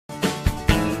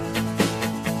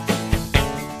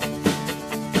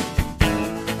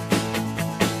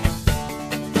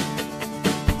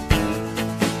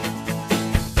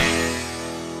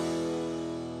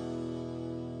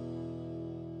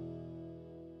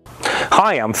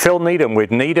Hi, I'm Phil Needham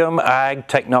with Needham Ag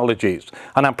Technologies,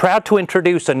 and I'm proud to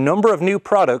introduce a number of new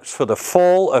products for the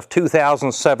fall of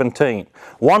 2017.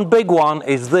 One big one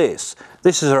is this.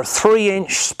 This is a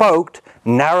 3-inch spoked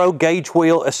narrow gauge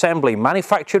wheel assembly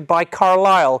manufactured by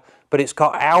Carlisle, but it's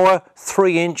got our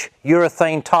 3-inch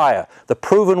urethane tire, the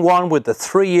proven one with the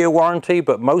 3-year warranty,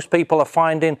 but most people are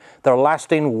finding they're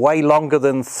lasting way longer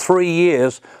than 3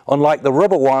 years, unlike the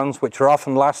rubber ones, which are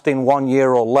often lasting 1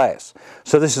 year or less.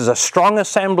 So this is a strong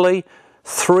assembly,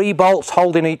 3 bolts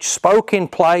holding each spoke in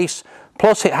place,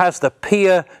 plus it has the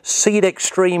Pier Seed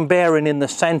Extreme bearing in the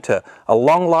center, a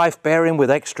long life bearing with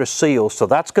extra seals. So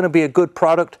that's going to be a good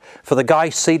product for the guy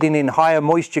seeding in higher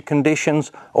moisture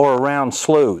conditions or around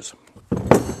sloughs.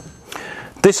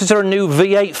 This is our new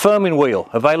V8 firming wheel,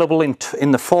 available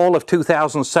in the fall of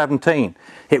 2017.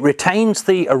 It retains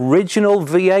the original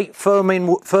V8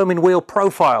 firming wheel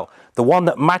profile, the one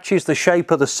that matches the shape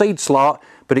of the seed slot,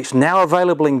 but it's now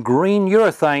available in green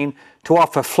urethane to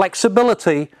offer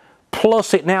flexibility,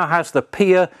 plus it now has the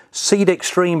Pier Seed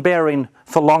Extreme bearing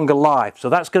for longer life. So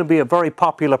that's going to be a very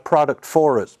popular product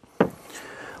for us.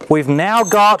 We've now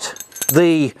got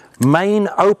the main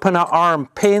opener arm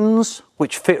pins,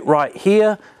 which fit right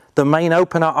here, the main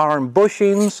opener arm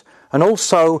bushings, and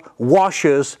also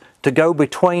washers to go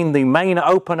between the main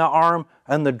opener arm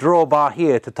and the drawbar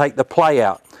here to take the play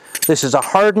out. This is a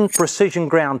hardened precision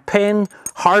ground pin,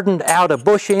 hardened outer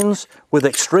bushings with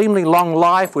extremely long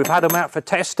life. We've had them out for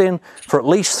testing for at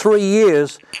least 3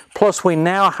 years, plus we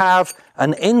now have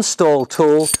an install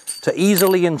tool to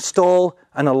easily install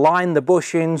and align the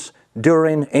bushings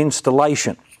during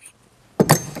installation.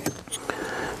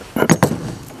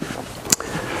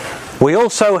 We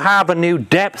also have a new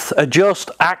depth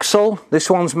adjust axle. This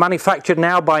one's manufactured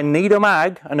now by Needham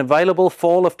Ag and available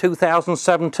fall of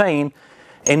 2017,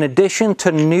 in addition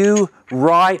to new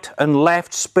right and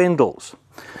left spindles.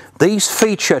 These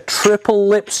feature triple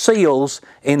lip seals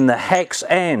in the hex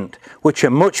end, which are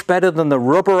much better than the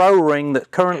rubber O-ring that's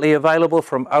currently available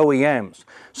from OEMs.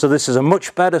 So this is a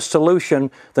much better solution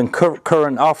than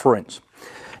current offerings.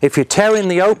 If you're tearing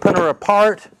the opener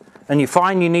apart and you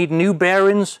find you need new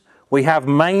bearings, we have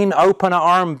main opener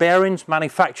arm bearings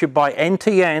manufactured by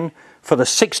NTN for the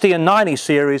 60 and 90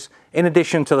 series, in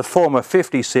addition to the former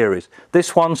 50 series.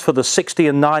 This one's for the 60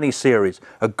 and 90 series,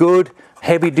 a good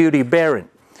heavy-duty bearing.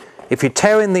 If you're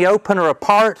tearing the opener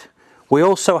apart, we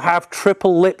also have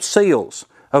triple lip seals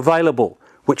available,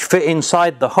 which fit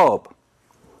inside the hub.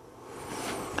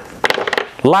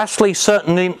 Lastly,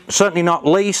 certainly not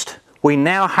least, we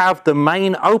now have the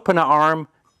main opener arm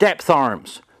depth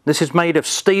arms. This is made of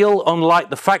steel, unlike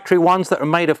the factory ones that are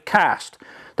made of cast.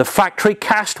 The factory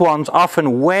cast ones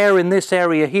often wear in this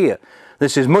area here.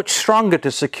 This is much stronger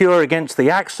to secure against the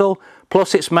axle,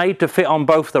 plus it's made to fit on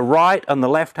both the right and the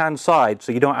left hand side,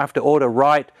 so you don't have to order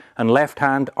right and left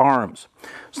hand arms.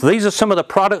 So these are some of the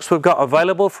products we've got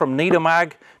available from Needham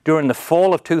Ag during the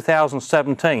fall of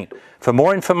 2017. For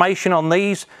more information on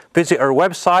these, visit our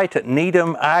website at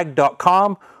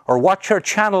needhamag.com or watch our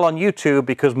channel on YouTube,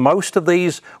 because most of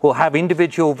these will have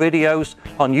individual videos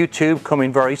on YouTube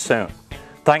coming very soon.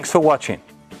 Thanks for watching.